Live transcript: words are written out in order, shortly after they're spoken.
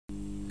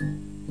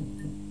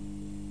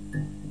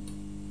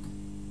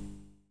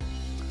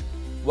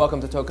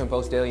Welcome to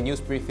TokenPost Daily News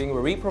Briefing,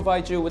 where we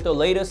provide you with the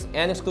latest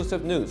and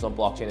exclusive news on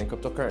blockchain and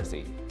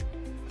cryptocurrency.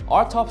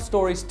 Our top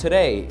stories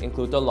today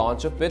include the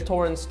launch of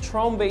BITTORRENT's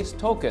TRON-based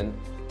token,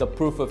 the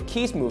Proof of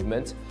Keys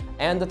movement,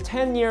 and the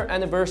 10-year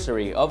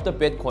anniversary of the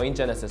Bitcoin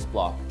Genesis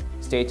block.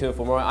 Stay tuned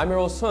for more. I'm your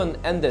host Hun,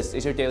 and this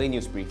is your Daily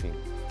News Briefing.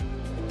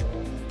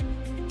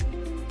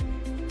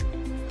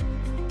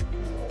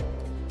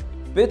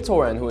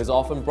 BITTORRENT, who is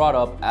often brought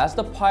up as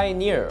the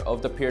pioneer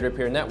of the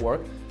peer-to-peer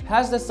network,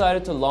 has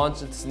decided to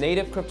launch its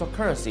native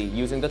cryptocurrency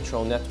using the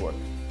TRON network.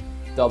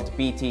 Dubbed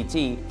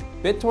BTT,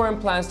 BITTORRENT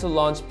plans to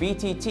launch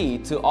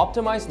BTT to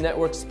optimize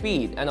network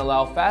speed and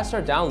allow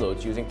faster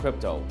downloads using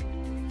crypto.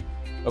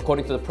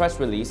 According to the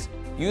press release,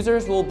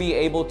 users will be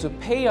able to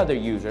pay other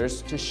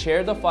users to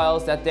share the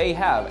files that they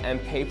have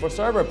and pay for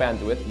server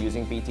bandwidth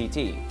using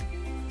BTT.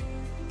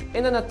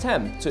 In an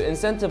attempt to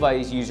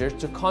incentivize users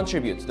to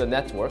contribute to the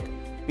network,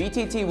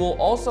 BTT will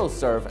also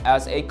serve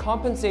as a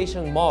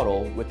compensation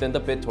model within the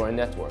BITTORRENT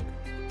network.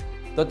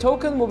 The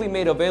token will be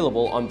made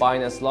available on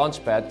Binance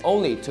Launchpad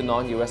only to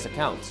non-US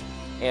accounts,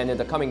 and in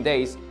the coming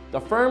days, the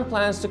firm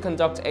plans to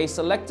conduct a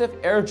selective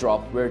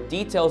airdrop where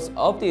details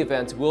of the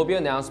event will be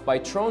announced by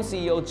TRON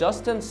CEO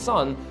Justin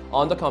Sun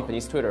on the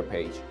company's Twitter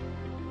page.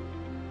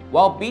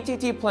 While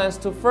BTT plans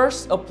to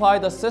first apply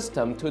the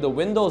system to the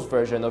Windows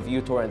version of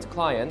uTorrent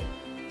client,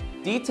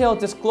 detailed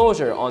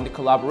disclosure on the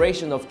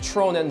collaboration of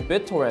TRON and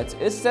BITTORRENT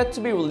is set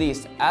to be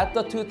released at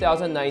the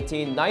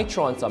 2019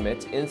 Nitron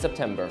Summit in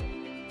September.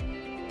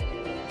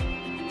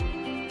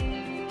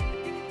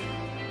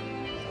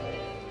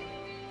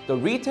 The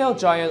retail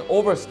giant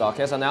OVERSTOCK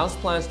has announced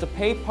plans to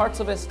pay parts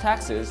of its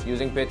taxes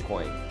using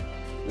Bitcoin.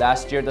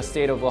 Last year, the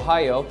state of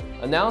Ohio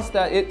announced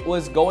that it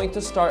was going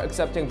to start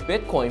accepting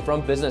Bitcoin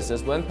from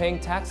businesses when paying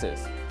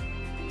taxes.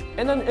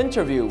 In an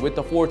interview with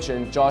the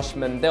Fortune, Josh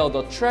Mandel,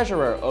 the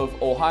treasurer of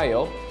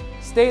Ohio,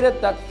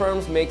 stated that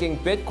firms making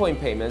Bitcoin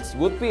payments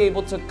would be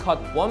able to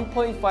cut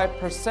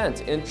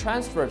 1.5% in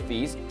transfer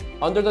fees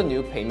under the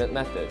new payment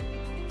method.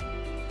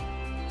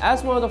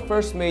 As one of the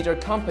first major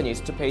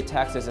companies to pay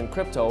taxes in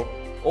crypto,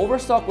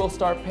 OVERSTOCK will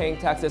start paying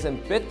taxes in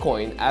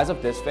Bitcoin as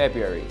of this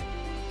February.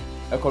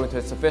 According to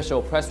its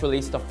official press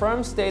release, the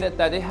firm stated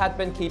that it had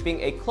been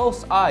keeping a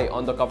close eye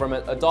on the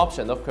government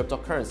adoption of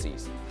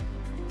cryptocurrencies.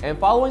 And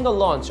following the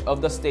launch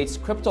of the state's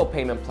crypto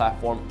payment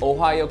platform,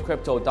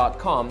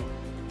 ohiocrypto.com,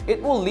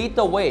 it will lead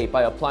the way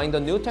by applying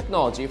the new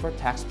technology for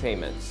tax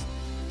payments.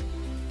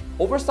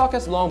 OVERSTOCK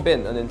has long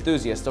been an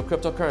enthusiast of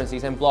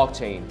cryptocurrencies and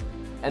blockchain,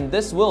 and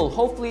this will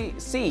hopefully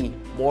see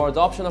more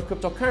adoption of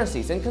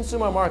cryptocurrencies in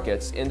consumer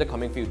markets in the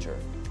coming future.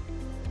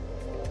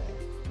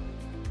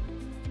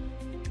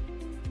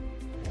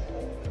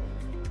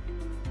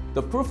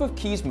 The Proof of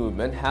Keys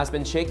movement has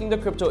been shaking the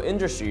crypto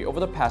industry over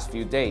the past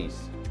few days.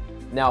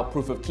 Now,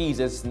 Proof of Keys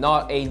is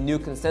not a new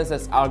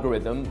consensus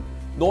algorithm,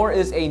 nor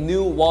is a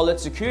new wallet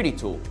security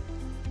tool.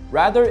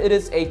 Rather, it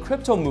is a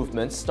crypto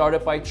movement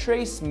started by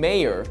Trace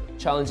Mayer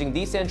challenging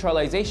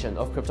decentralization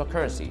of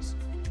cryptocurrencies.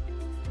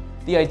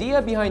 The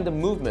idea behind the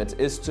movement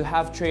is to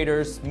have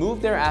traders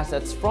move their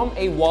assets from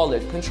a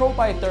wallet controlled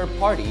by a third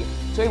party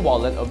to a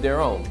wallet of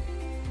their own.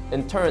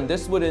 In turn,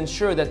 this would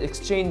ensure that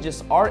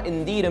exchanges are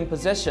indeed in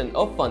possession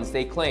of funds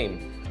they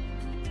claim.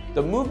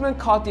 The movement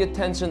caught the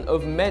attention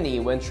of many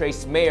when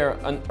Trace Mayer,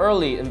 an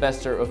early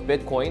investor of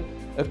Bitcoin,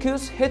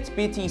 accused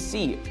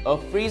HitBTC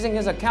of freezing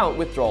his account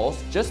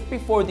withdrawals just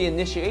before the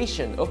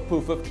initiation of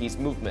Proof of Keys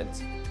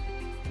movement.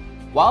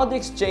 While the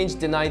exchange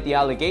denied the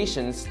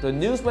allegations, the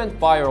news went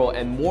viral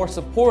and more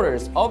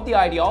supporters of the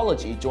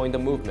ideology joined the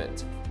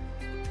movement.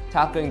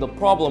 Tackling the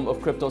problem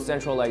of crypto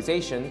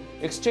centralization,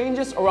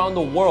 exchanges around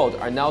the world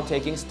are now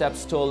taking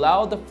steps to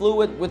allow the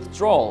fluid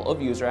withdrawal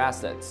of user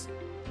assets.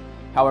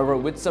 However,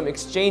 with some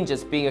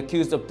exchanges being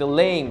accused of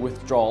delaying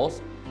withdrawals,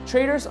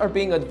 traders are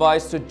being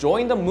advised to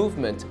join the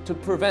movement to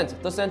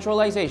prevent the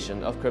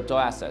centralization of crypto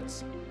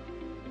assets.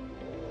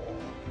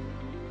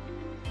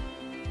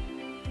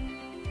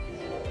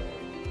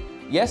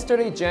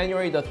 Yesterday,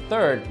 January the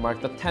 3rd,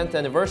 marked the 10th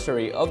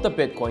anniversary of the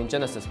Bitcoin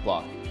Genesis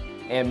block,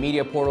 and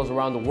media portals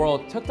around the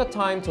world took the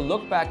time to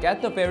look back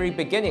at the very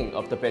beginning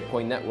of the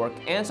Bitcoin network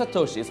and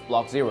SATOSHI'S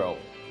Block 0.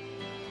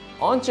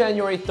 On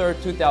January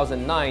 3rd,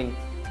 2009,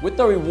 with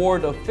the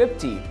reward of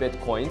 50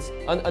 Bitcoins,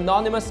 an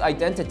anonymous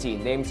identity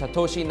named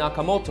Satoshi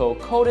Nakamoto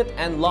coded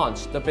and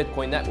launched the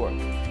Bitcoin network.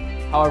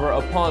 However,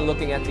 upon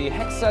looking at the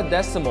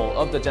hexadecimal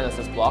of the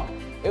Genesis block,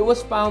 it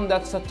was found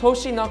that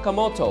Satoshi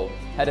Nakamoto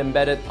had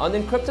embedded an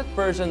encrypted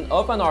version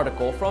of an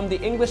article from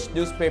the English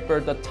newspaper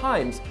The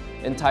Times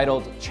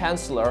entitled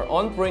 "Chancellor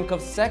on Brink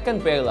of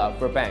Second Bailout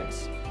for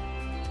Banks."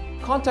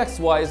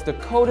 Context-wise, the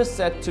code is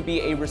said to be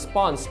a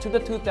response to the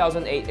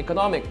 2008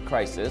 economic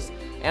crisis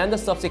and the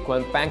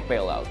subsequent bank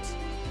bailouts.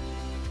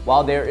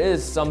 While there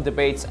is some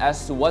debates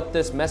as to what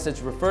this message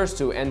refers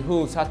to and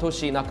who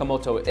Satoshi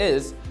Nakamoto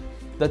is,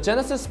 the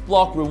Genesis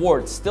block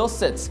reward still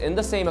sits in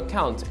the same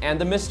account and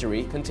the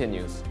mystery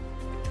continues.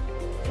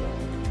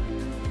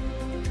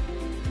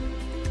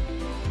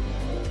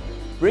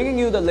 Bringing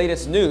you the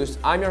latest news,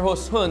 I'm your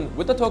host Hun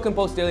with the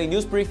TokenPost Daily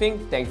News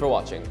Briefing. Thanks for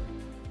watching.